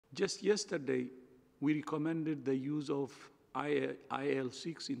Just yesterday, we recommended the use of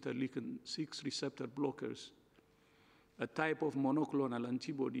IL-6 interleukin-6 receptor blockers, a type of monoclonal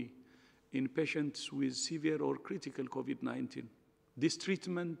antibody in patients with severe or critical COVID-19. This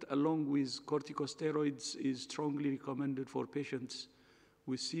treatment, along with corticosteroids, is strongly recommended for patients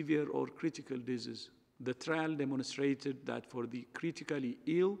with severe or critical disease. The trial demonstrated that for the critically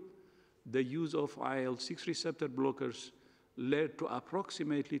ill, the use of IL-6 receptor blockers led to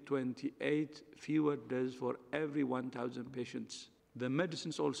approximately 28 fewer deaths for every 1,000 patients. The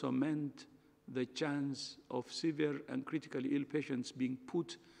medicines also meant the chance of severe and critically ill patients being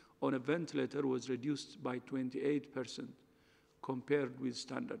put on a ventilator was reduced by 28% compared with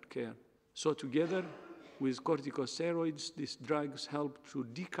standard care. So together with corticosteroids, these drugs help to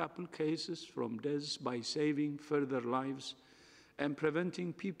decouple cases from deaths by saving further lives and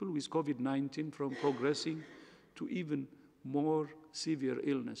preventing people with COVID-19 from progressing to even more severe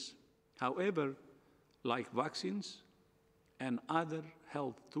illness. However, like vaccines and other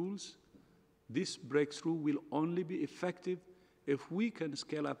health tools, this breakthrough will only be effective if we can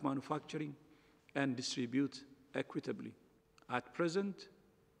scale up manufacturing and distribute equitably. At present,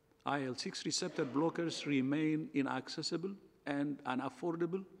 IL-6 receptor blockers remain inaccessible and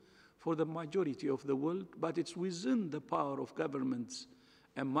unaffordable for the majority of the world, but it's within the power of governments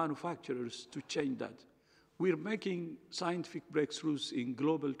and manufacturers to change that. We're making scientific breakthroughs in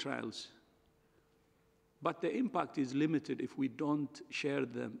global trials, but the impact is limited if we don't share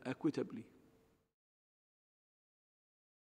them equitably.